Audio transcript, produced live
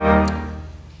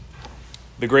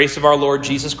The grace of our Lord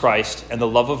Jesus Christ and the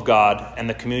love of God and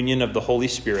the communion of the Holy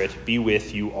Spirit be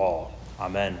with you all.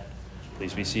 Amen.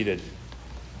 Please be seated.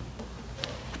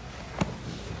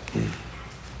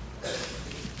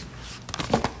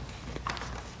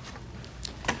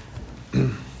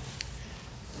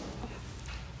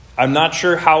 I'm not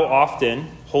sure how often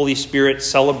Holy Spirit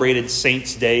celebrated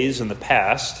saints' days in the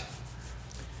past,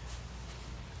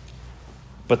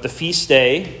 but the feast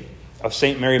day of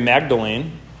St. Mary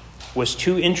Magdalene was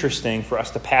too interesting for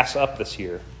us to pass up this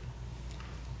year.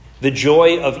 The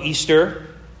joy of Easter,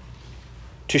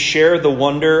 to share the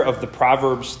wonder of the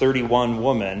Proverbs 31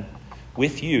 woman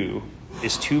with you,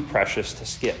 is too precious to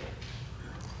skip.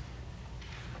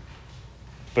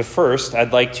 But first,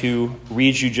 I'd like to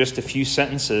read you just a few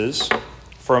sentences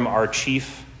from our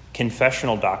chief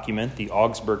confessional document, the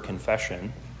Augsburg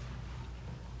Confession.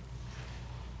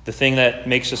 The thing that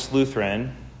makes us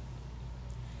Lutheran,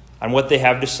 on what they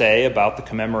have to say about the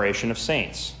commemoration of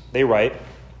saints. They write,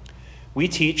 "We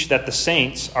teach that the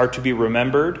saints are to be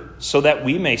remembered so that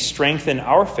we may strengthen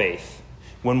our faith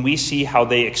when we see how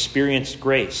they experienced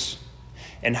grace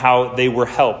and how they were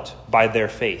helped by their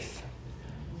faith.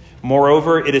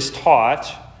 Moreover, it is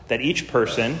taught that each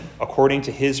person, according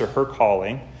to his or her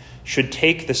calling, should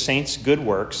take the saints' good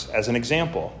works as an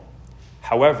example.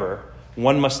 However,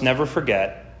 one must never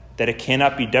forget that it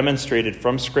cannot be demonstrated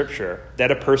from Scripture that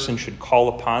a person should call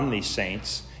upon these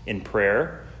saints in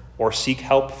prayer or seek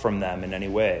help from them in any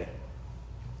way."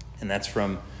 And that's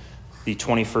from the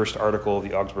 21st article of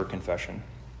the Augsburg Confession.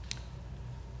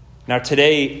 Now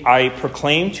today I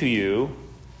proclaim to you,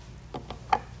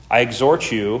 I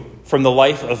exhort you from the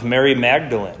life of Mary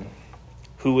Magdalene,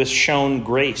 who was shown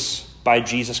grace by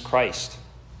Jesus Christ.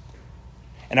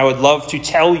 And I would love to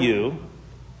tell you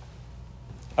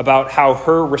about how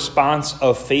her response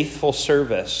of faithful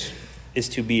service is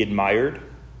to be admired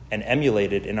and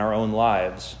emulated in our own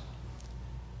lives.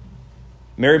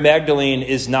 Mary Magdalene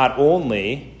is not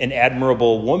only an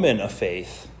admirable woman of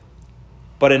faith,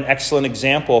 but an excellent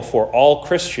example for all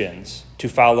Christians to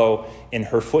follow in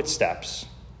her footsteps,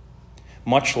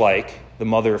 much like the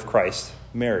mother of Christ,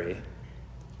 Mary.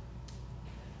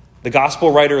 The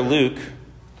gospel writer Luke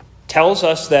tells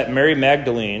us that Mary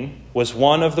Magdalene was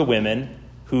one of the women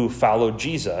who followed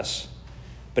Jesus,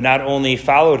 but not only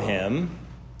followed him,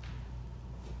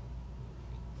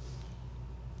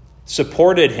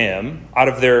 supported him out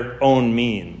of their own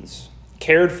means,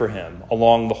 cared for him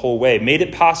along the whole way, made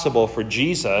it possible for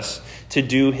Jesus to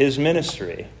do his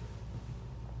ministry.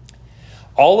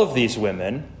 All of these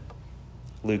women,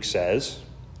 Luke says,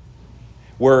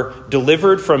 were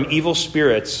delivered from evil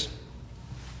spirits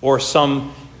or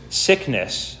some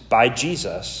sickness by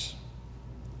Jesus.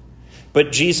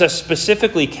 But Jesus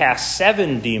specifically cast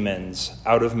 7 demons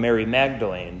out of Mary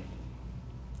Magdalene.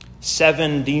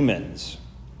 7 demons.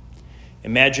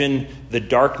 Imagine the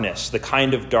darkness, the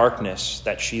kind of darkness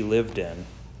that she lived in.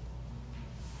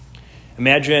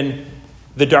 Imagine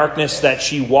the darkness that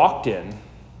she walked in,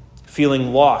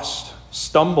 feeling lost,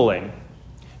 stumbling,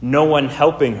 no one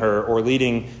helping her or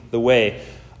leading the way,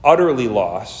 utterly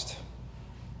lost,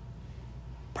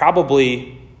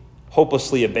 probably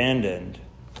hopelessly abandoned.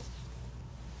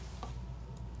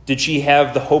 Did she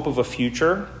have the hope of a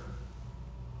future?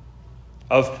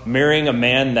 Of marrying a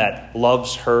man that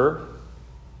loves her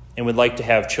and would like to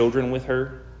have children with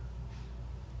her?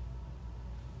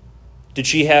 Did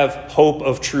she have hope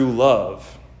of true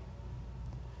love?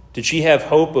 Did she have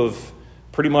hope of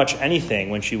pretty much anything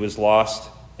when she was lost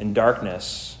in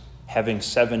darkness, having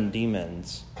 7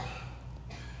 demons?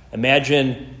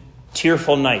 Imagine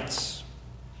tearful nights.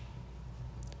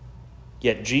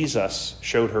 Yet Jesus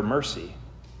showed her mercy.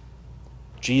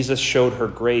 Jesus showed her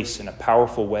grace in a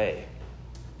powerful way.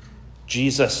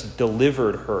 Jesus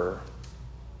delivered her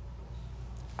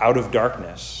out of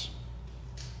darkness,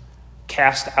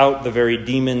 cast out the very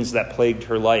demons that plagued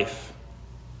her life.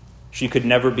 She could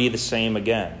never be the same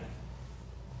again.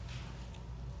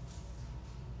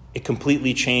 It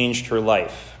completely changed her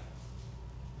life.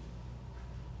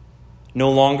 No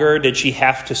longer did she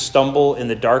have to stumble in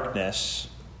the darkness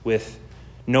with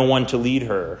no one to lead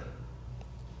her,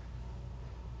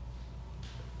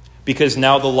 because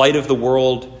now the light of the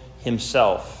world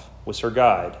himself was her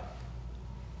guide.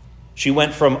 She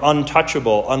went from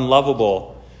untouchable,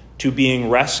 unlovable, to being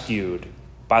rescued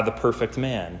by the perfect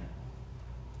man.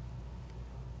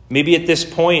 Maybe at this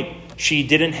point, she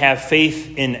didn't have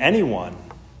faith in anyone,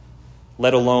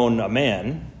 let alone a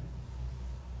man.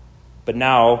 But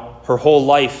now her whole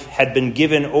life had been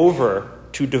given over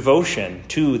to devotion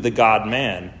to the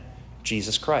God-man,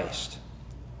 Jesus Christ,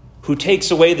 who takes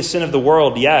away the sin of the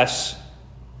world, yes,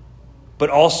 but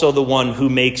also the one who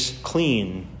makes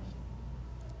clean,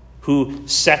 who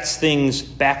sets things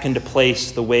back into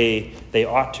place the way they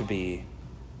ought to be,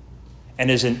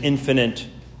 and is an infinite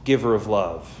giver of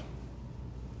love.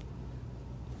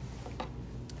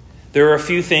 There are a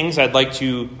few things I'd like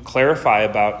to clarify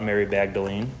about Mary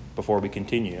Magdalene before we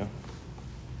continue.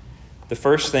 The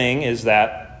first thing is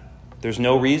that there's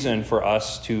no reason for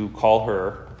us to call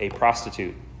her a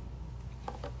prostitute.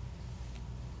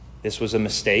 This was a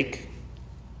mistake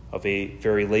of a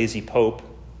very lazy Pope,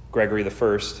 Gregory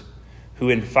I, who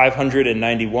in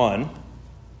 591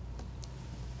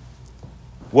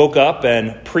 woke up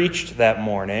and preached that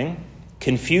morning,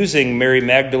 confusing Mary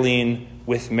Magdalene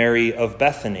with Mary of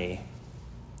Bethany.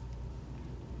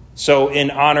 So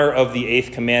in honor of the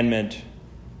eighth commandment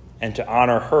and to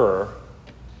honor her,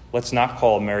 let's not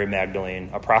call Mary Magdalene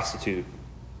a prostitute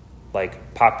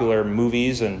like popular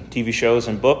movies and TV shows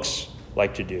and books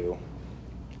like to do.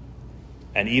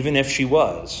 And even if she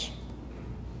was,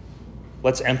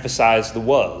 let's emphasize the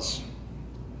was,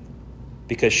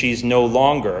 because she's no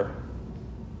longer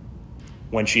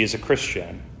when she is a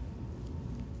Christian.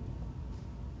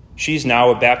 She's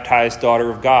now a baptized daughter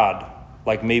of God,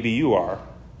 like maybe you are.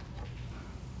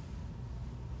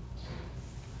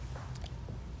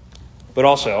 But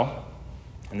also,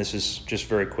 and this is just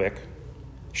very quick,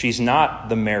 she's not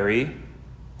the Mary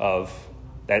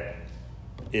that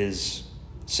is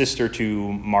sister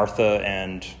to Martha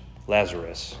and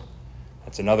Lazarus.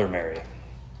 That's another Mary.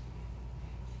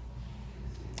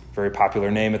 Very popular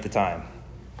name at the time.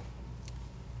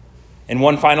 And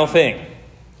one final thing,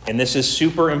 and this is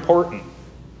super important.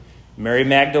 Mary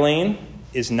Magdalene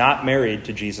is not married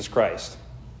to Jesus Christ.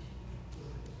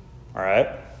 All right?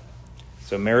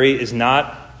 So Mary is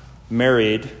not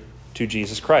married to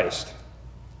Jesus Christ.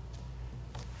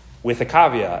 With a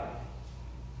caveat,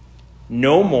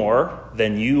 no more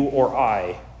than you or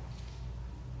I,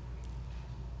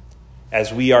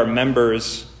 as we are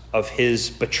members of his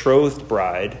betrothed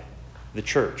bride, the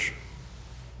church.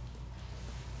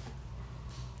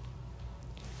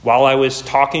 While I was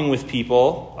talking with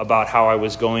people about how I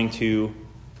was going to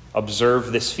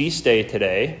observe this feast day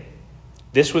today,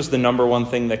 this was the number one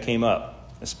thing that came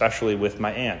up, especially with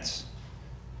my aunts.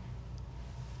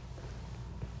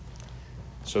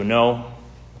 So no,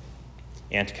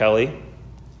 Aunt Kelly,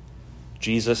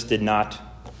 Jesus did not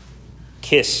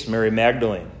kiss Mary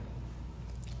Magdalene,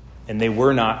 and they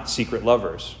were not secret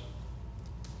lovers.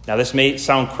 Now this may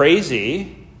sound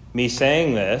crazy, me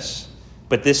saying this,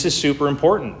 but this is super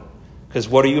important, because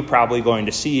what are you probably going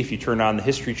to see if you turn on the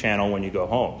History Channel when you go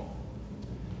home?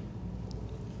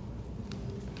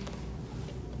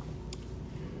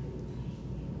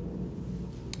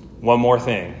 One more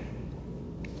thing.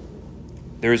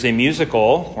 There's a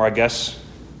musical, or I guess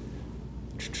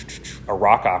a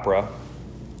rock opera,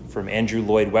 from Andrew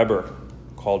Lloyd Webber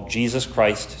called Jesus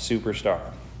Christ Superstar.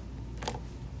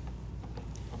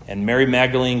 And Mary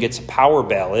Magdalene gets a power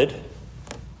ballad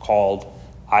called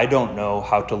I Don't Know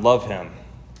How to Love Him.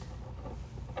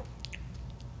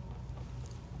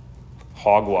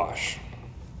 Hogwash.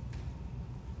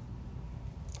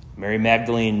 Mary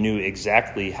Magdalene knew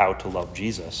exactly how to love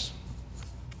Jesus.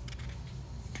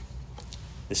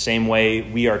 The same way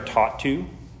we are taught to,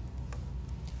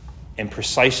 and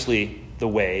precisely the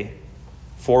way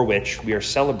for which we are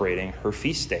celebrating her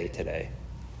feast day today,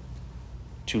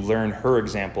 to learn her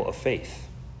example of faith.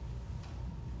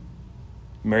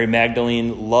 Mary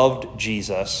Magdalene loved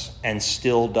Jesus and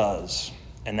still does.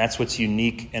 And that's what's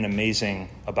unique and amazing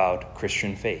about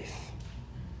Christian faith.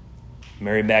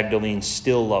 Mary Magdalene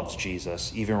still loves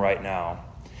Jesus, even right now.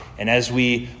 And as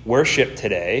we worship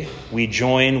today, we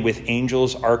join with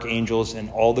angels, archangels, and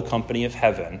all the company of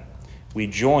heaven. We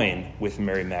join with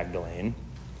Mary Magdalene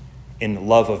in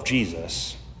love of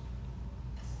Jesus.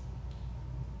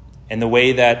 And the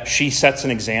way that she sets an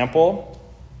example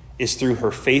is through her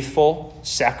faithful,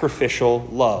 sacrificial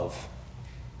love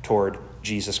toward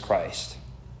Jesus Christ,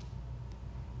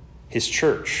 his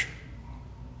church,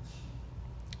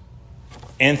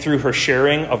 and through her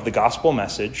sharing of the gospel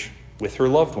message with her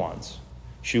loved ones.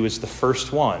 She was the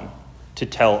first one to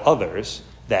tell others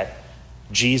that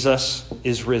Jesus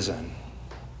is risen.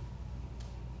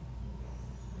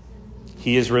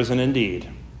 He is risen indeed.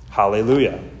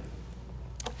 Hallelujah.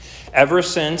 Ever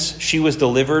since she was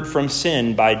delivered from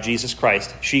sin by Jesus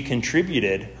Christ, she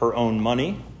contributed her own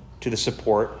money to the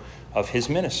support of his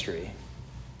ministry.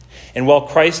 And while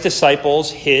Christ's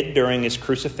disciples hid during his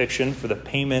crucifixion for the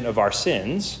payment of our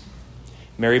sins,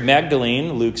 Mary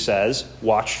Magdalene, Luke says,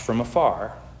 watched from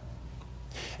afar.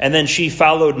 And then she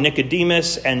followed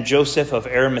Nicodemus and Joseph of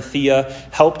Arimathea,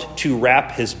 helped to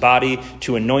wrap his body,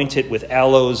 to anoint it with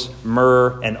aloes,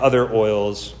 myrrh, and other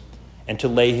oils, and to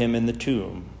lay him in the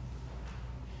tomb.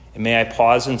 And may I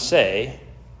pause and say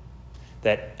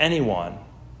that anyone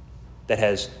that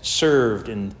has served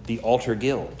in the altar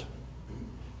guild,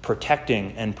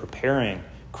 protecting and preparing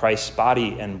Christ's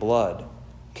body and blood,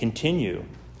 continue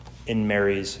in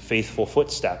Mary's faithful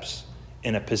footsteps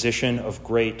in a position of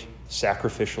great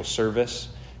sacrificial service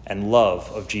and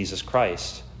love of Jesus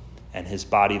Christ and his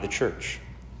body, the church.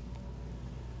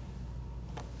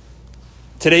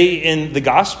 Today in the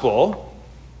gospel,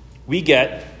 we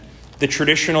get the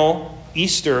traditional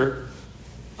Easter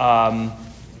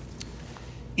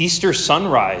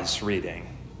sunrise reading.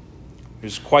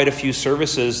 There's quite a few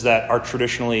services that are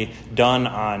traditionally done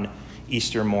on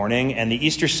Easter morning, and the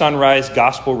Easter sunrise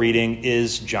gospel reading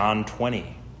is John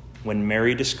 20, when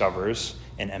Mary discovers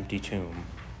an empty tomb.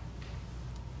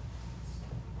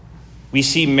 We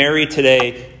see Mary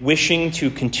today wishing to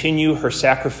continue her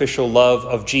sacrificial love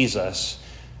of Jesus.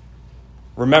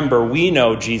 Remember, we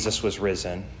know Jesus was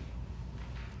risen,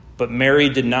 but Mary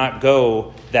did not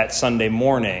go that Sunday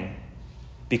morning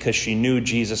because she knew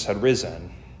Jesus had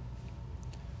risen.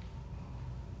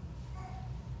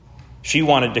 She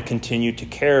wanted to continue to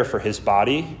care for his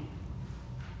body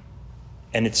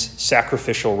and its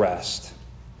sacrificial rest.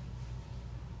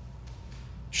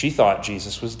 She thought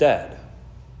Jesus was dead,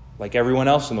 like everyone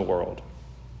else in the world.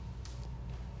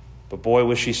 But boy,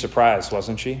 was she surprised,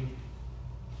 wasn't she?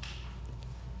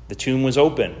 The tomb was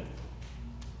open.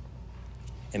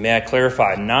 And may I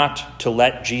clarify, not to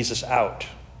let Jesus out.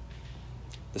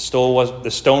 The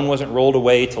stone wasn't rolled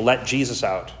away to let Jesus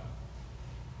out.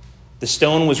 The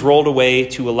stone was rolled away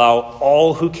to allow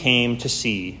all who came to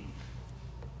see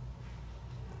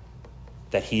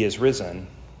that he is risen.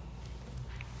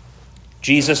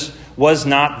 Jesus was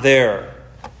not there.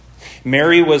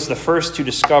 Mary was the first to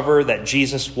discover that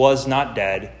Jesus was not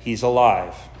dead. He's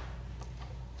alive.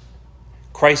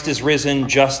 Christ is risen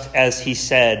just as he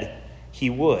said he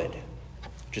would,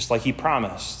 just like he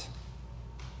promised.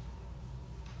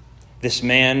 This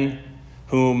man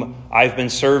whom I've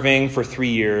been serving for 3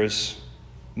 years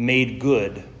made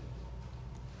good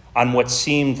on what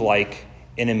seemed like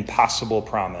an impossible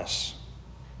promise.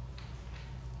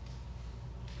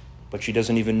 But she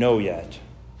doesn't even know yet.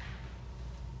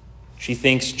 She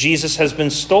thinks Jesus has been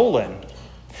stolen.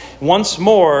 Once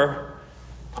more,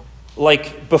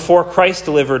 like before Christ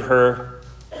delivered her,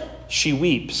 she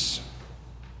weeps.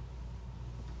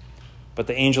 But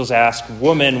the angels ask,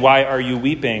 "Woman, why are you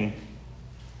weeping?"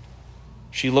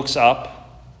 She looks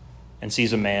up and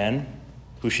sees a man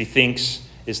who she thinks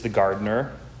is the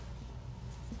gardener.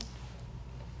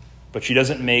 But she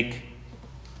doesn't make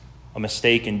a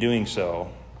mistake in doing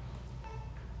so,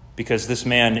 because this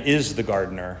man is the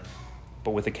gardener,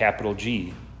 but with a capital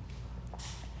G.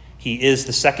 He is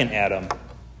the second Adam.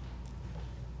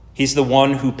 He's the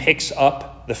one who picks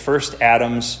up the first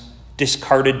Adam's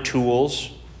discarded tools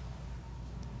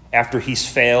after he's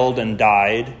failed and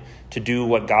died to do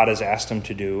what God has asked him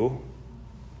to do.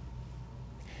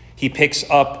 He picks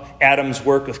up Adam's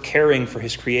work of caring for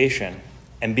his creation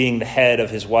and being the head of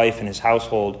his wife and his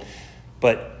household,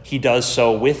 but he does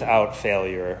so without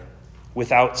failure,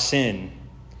 without sin,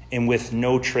 and with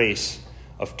no trace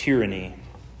of tyranny.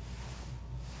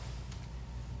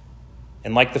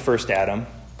 And like the first Adam,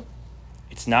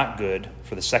 it's not good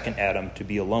for the second Adam to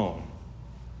be alone.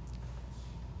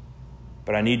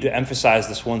 But I need to emphasize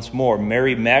this once more.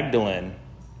 Mary Magdalene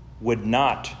would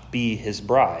not be his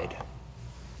bride.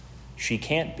 She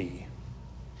can't be.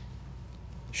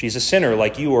 She's a sinner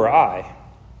like you or I.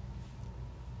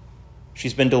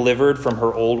 She's been delivered from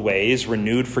her old ways,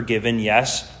 renewed, forgiven,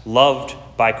 yes, loved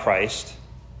by Christ.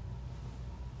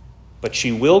 But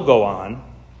she will go on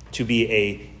to be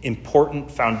an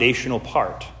important foundational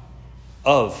part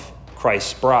of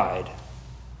Christ's bride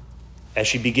as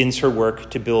she begins her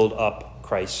work to build up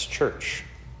Christ's church.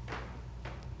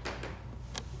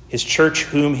 His church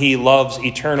whom he loves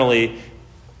eternally,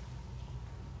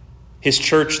 his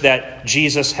church that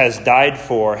Jesus has died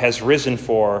for, has risen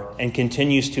for, and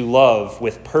continues to love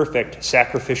with perfect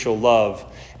sacrificial love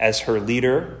as her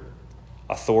leader,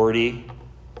 authority,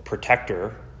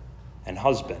 protector, and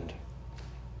husband.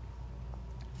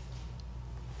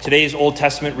 Today's Old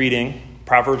Testament reading,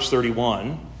 Proverbs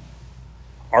 31,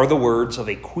 are the words of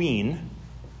a queen,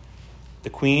 the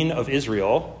queen of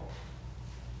Israel,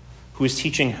 who is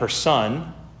teaching her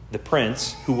son, the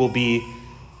prince, who will be,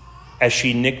 as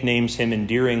she nicknames him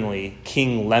endearingly,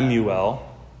 King Lemuel,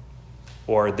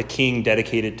 or the king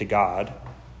dedicated to God.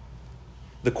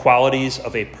 the qualities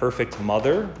of a perfect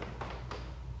mother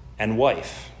and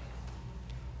wife.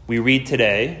 We read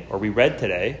today,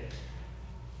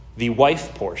 the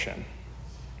wife portion.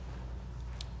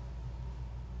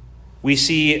 We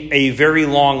see a very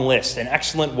long list. An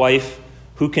excellent wife,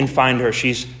 who can find her?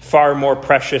 She's far more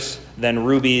precious than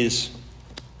rubies.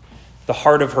 The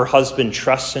heart of her husband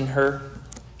trusts in her.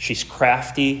 She's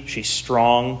crafty, she's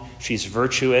strong, she's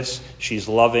virtuous, she's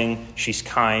loving, she's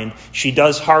kind. She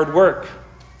does hard work,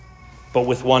 but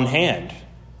with one hand,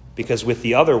 because with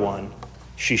the other one,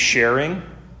 she's sharing,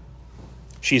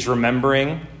 she's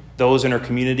remembering those in her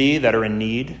community that are in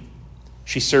need,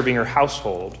 she's serving her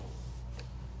household,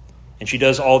 and she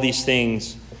does all these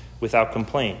things without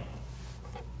complaint.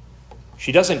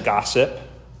 She doesn't gossip.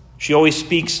 She always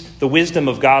speaks the wisdom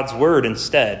of God's word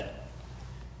instead.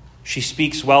 She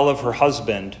speaks well of her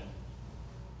husband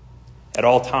at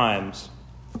all times.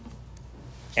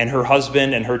 And her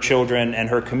husband and her children and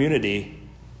her community,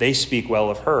 they speak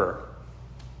well of her.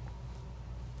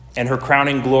 And her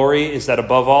crowning glory is that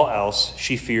above all else,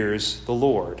 she fears the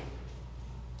Lord.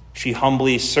 She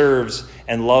humbly serves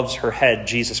and loves her head,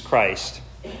 Jesus Christ,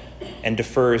 and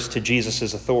defers to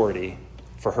Jesus' authority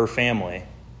for her family.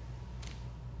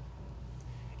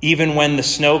 Even when the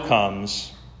snow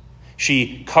comes,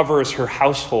 she covers her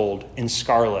household in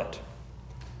scarlet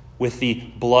with the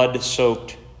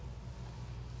blood-soaked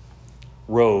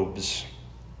robes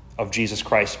of Jesus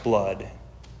Christ's blood,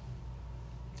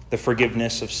 the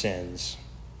forgiveness of sins.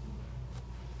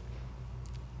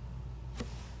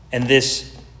 And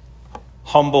this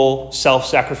humble,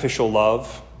 self-sacrificial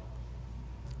love,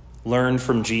 learned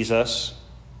from Jesus,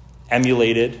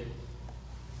 emulated,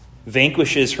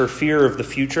 vanquishes her fear of the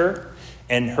future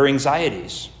and her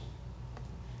anxieties,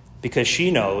 because she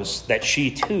knows that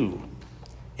she too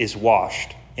is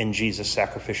washed in Jesus'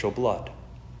 sacrificial blood.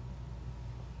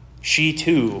 She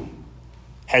too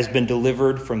has been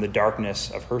delivered from the darkness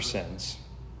of her sins,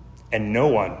 and no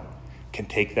one can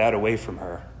take that away from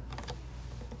her.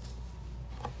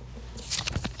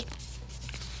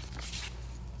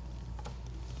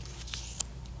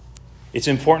 It's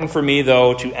important for me,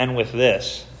 though, to end with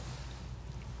this.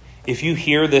 If you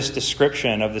hear this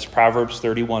description of this Proverbs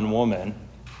 31 woman,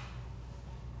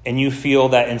 and you feel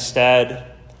that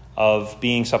instead of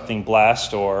being something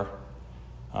blessed or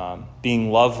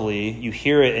being lovely, you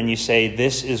hear it and you say,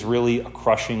 this is really a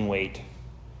crushing weight.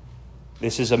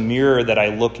 This is a mirror that I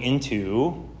look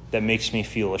into that makes me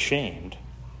feel ashamed.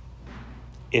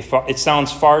 It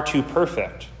sounds far too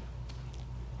perfect.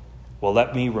 Well,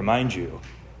 let me remind you,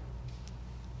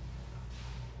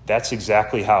 that's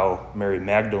exactly how Mary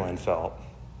Magdalene felt.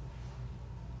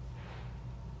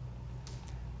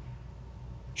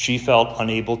 She felt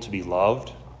unable to be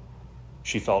loved.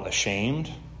 She felt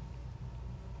ashamed.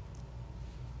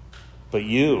 But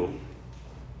you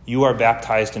are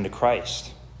baptized into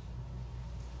Christ.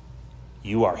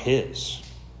 You are his.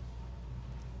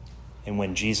 And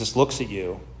when Jesus looks at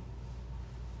you,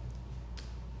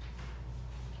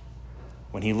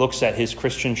 when he looks at his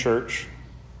Christian church,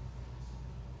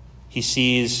 he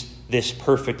sees this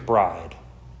perfect bride.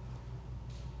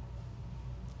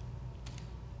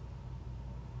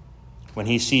 When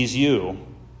he sees you,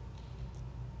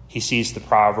 he sees the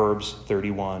Proverbs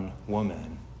 31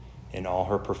 woman in all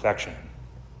her perfection.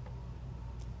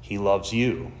 He loves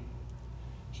you.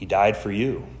 He died for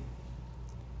you.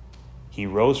 He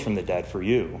rose from the dead for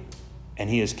you, and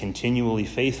he is continually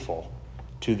faithful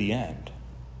to the end.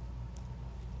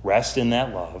 Rest in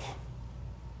that love,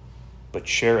 but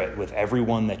share it with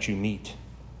everyone that you meet,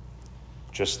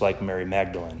 just like Mary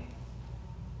Magdalene.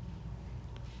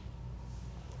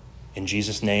 In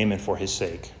Jesus' name and for his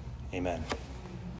sake, amen.